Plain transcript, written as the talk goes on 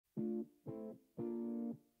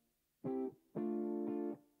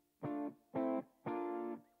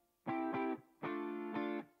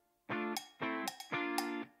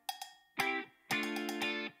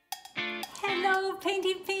Hello,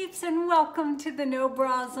 painting peeps, and welcome to the No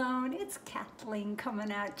Bra Zone. It's Kathleen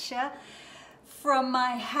coming at you from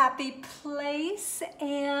my happy place,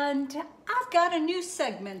 and I've got a new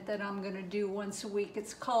segment that I'm going to do once a week.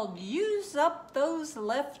 It's called Use Up Those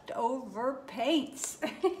Leftover Paints,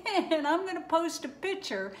 and I'm going to post a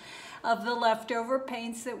picture of the leftover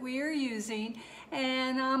paints that we are using,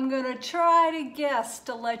 and I'm going to try to guess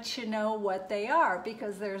to let you know what they are,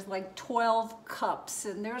 because there's like 12 cups,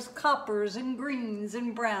 and there's coppers and greens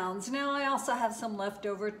and browns. Now I also have some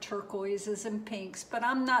leftover turquoises and pinks, but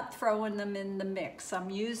I'm not throwing them in the mix. I'm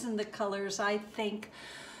using the colors I think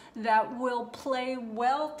that will play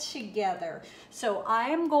well together. So I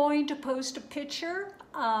am going to post a picture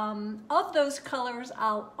of those colors.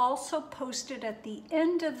 I'll also post it at the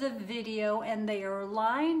end of the video, and they are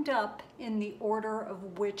lined up in the order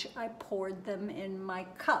of which I poured them in my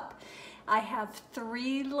cup. I have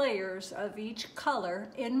 3 layers of each color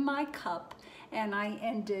in my cup, and I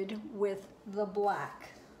ended with the black.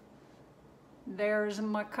 There's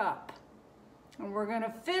my cup, and we're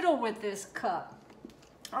gonna fiddle with this cup.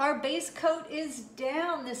 Our base coat is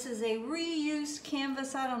down. This is a reused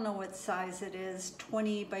canvas. I don't know what size it is,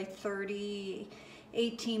 20 by 30,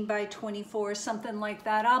 18 by 24, something like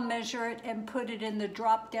that. I'll measure it and put it in the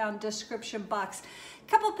drop-down description box. A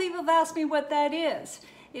couple people have asked me what that is.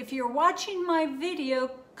 If you're watching my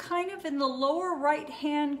video, kind of in the lower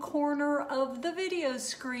right-hand corner of the video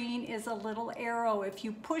screen is a little arrow. If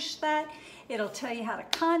you push that, it'll tell you how to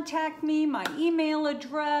contact me, my email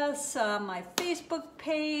address, my Facebook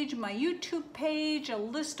page, my YouTube page, a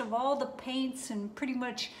list of all the paints and pretty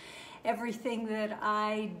much everything that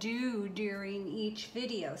I do during each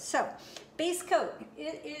video. So, base coat,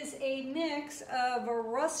 it is a mix of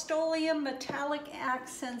RustOleum metallic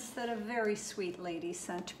accents that a very sweet lady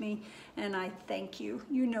sent me, and I thank you.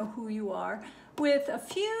 You know who you are. With a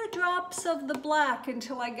few drops of the black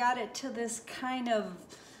until I got it to this kind of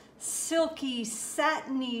silky,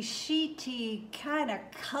 satiny, sheety kind of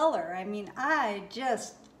color. I mean, I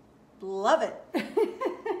just love it.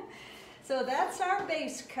 So that's our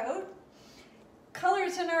base coat.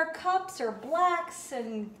 Colors in our cups are blacks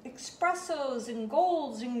and espressos and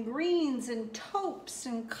golds and greens and taupes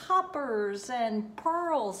and coppers and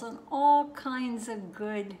pearls and all kinds of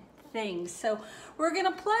good things. So we're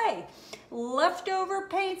gonna play leftover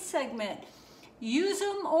paint segment. Use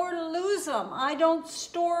them or lose them. I don't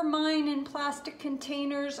store mine in plastic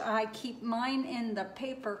containers. I keep mine in the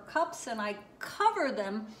paper cups, and I cover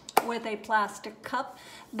them with a plastic cup.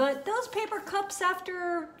 But those paper cups,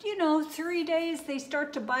 after, 3 days, they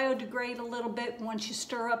start to biodegrade a little bit. Once you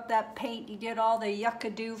stir up that paint, you get all the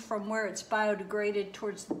yuckadoo from where it's biodegraded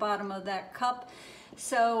towards the bottom of that cup.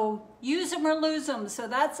 So use them or lose them. So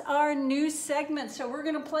that's our new segment. So we're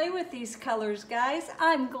gonna play with these colors, guys.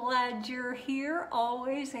 I'm glad you're here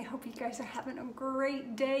always. I hope you guys are having a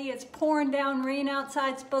great day. It's pouring down rain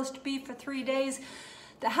outside. It's supposed to be for 3 days.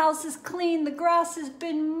 The house is clean, the grass has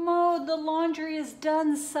been mowed, the laundry is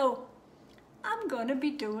done, so I'm gonna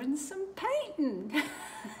be doing some painting.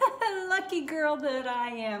 Lucky girl that I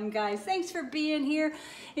am, guys. Thanks for being here.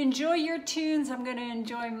 Enjoy your tunes. I'm gonna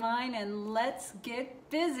enjoy mine, and let's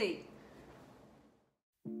get busy.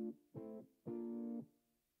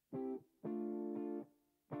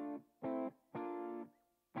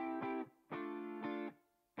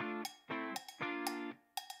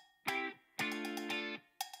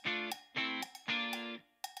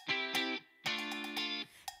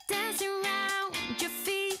 Dancing around your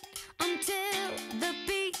feet until the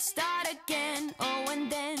beats start again. Oh,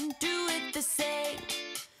 and then do it the same.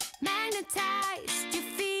 Magnetized, you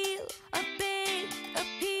feel a big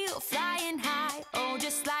appeal, flying high. Oh,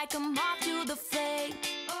 just like a moth to the flame.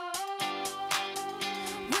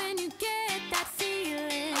 When you get that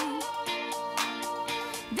feeling,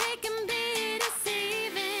 they can be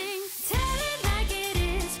deceiving. Tell it like it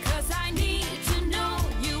is, 'cause I need to know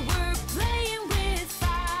you were playing with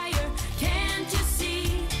fire. Can't you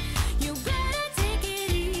see? You better take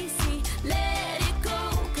it easy, let it go,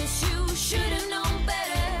 'cause you should have known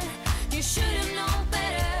better. You should have known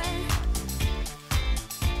better.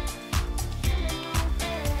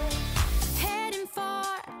 Heading for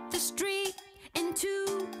the street,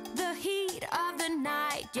 into the heat of the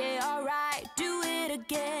night. Yeah, alright, do it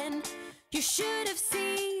again. You should have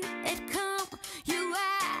seen it come. You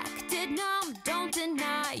acted numb, don't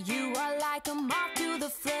deny. You are like a moth to the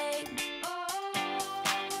flame.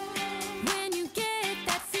 When you get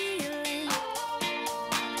that feeling,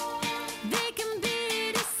 they can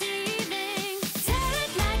be deceiving. Tell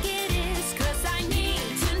it like it is, 'cause I need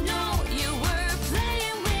to know you were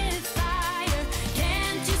playing with fire.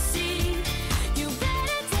 Can't you see? You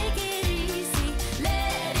better take it easy,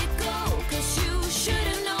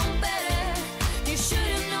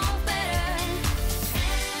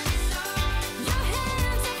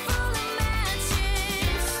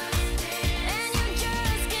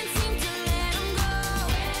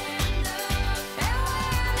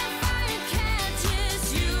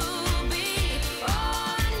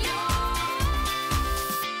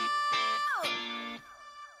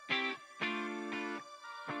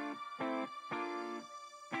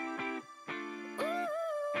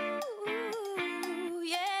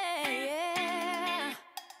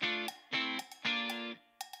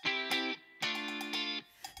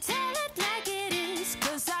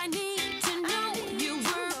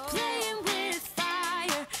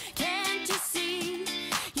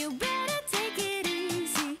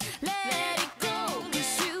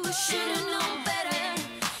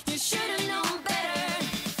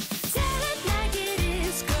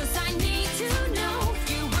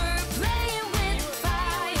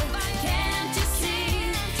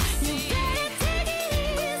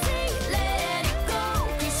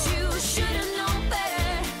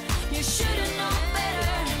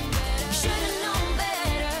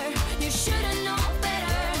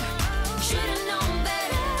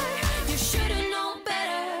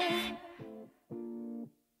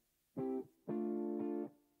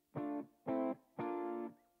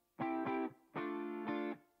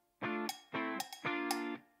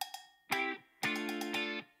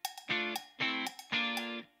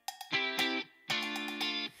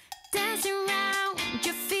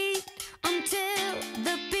 Plant your feet until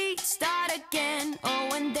the beat start again. Oh,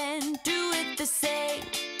 and then do it the same.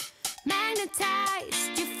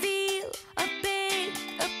 Magnetized, you feel a big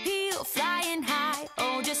appeal, flying high.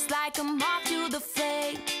 Oh, just like a moth to the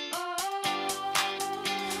flame.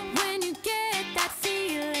 When you get that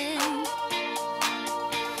feeling,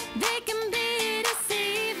 they can be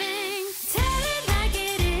deceiving. Tell it like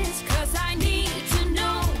it is, 'cause I need to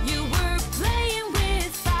know you were playing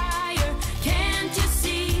with fire. Can't you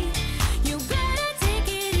see? You better take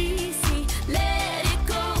it easy, let it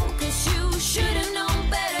go, 'cause you should have known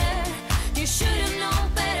better. You should have known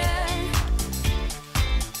better.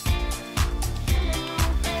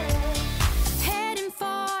 Heading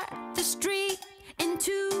for the street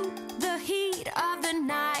into the heat of the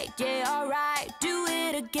night. Yeah, alright, do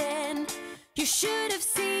it again. You should have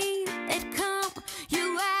seen it come.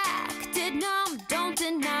 You acted numb, don't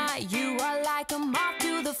deny. You are like a moth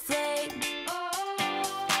to the flame.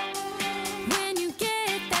 When you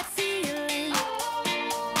get that feeling,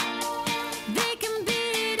 they can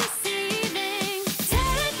be deceiving.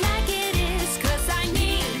 Tell it like it is, 'cause I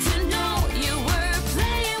need to know you were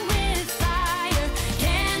playing with fire.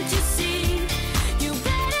 Can't you see? You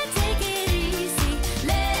better take it easy,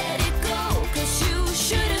 let it go, 'cause you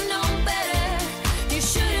should have known better. You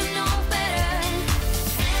should have known better.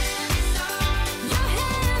 Your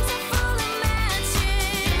hands are full of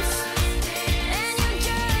matches, and you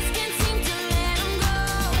just can't seem to let them go.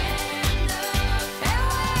 And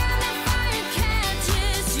when the fire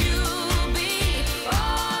catches, you'll be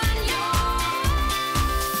on your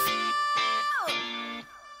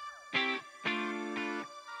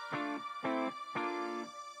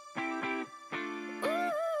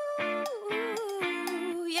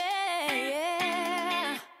Ooh, yeah,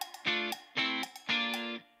 yeah.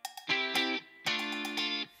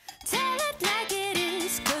 Tell it like it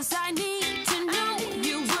is, 'cause I need to know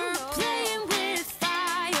you were playing with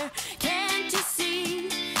fire. Can't you see?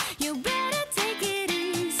 You better take it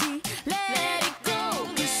easy, let it go,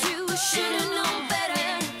 'cause you should have known better.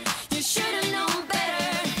 You should have known better.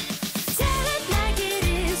 Tell it like it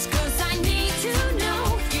is, 'cause I need to know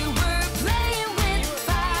you were playing with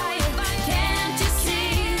fire. Can't you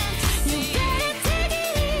see? You better take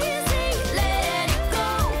it easy, let it go,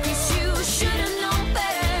 'cause you should have known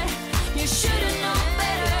better. You should have known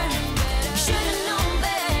better. Should have known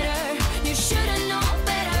better. You should have known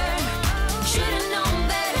better. Should have known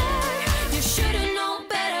better. You should have known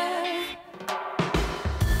better.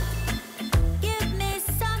 Give me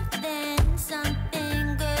something, something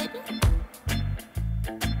good.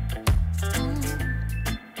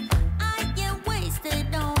 I get wasted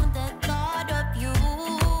on the thought of you.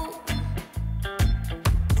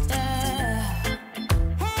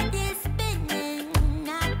 Head is spinning,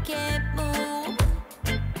 I can't move.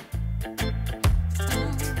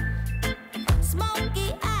 Smoky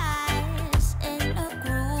eyes in a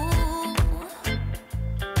groove.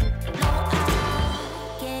 No,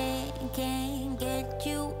 I can't get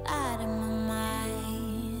you out of my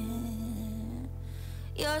mind.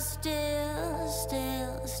 You're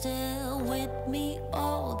still with me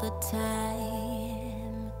all the time.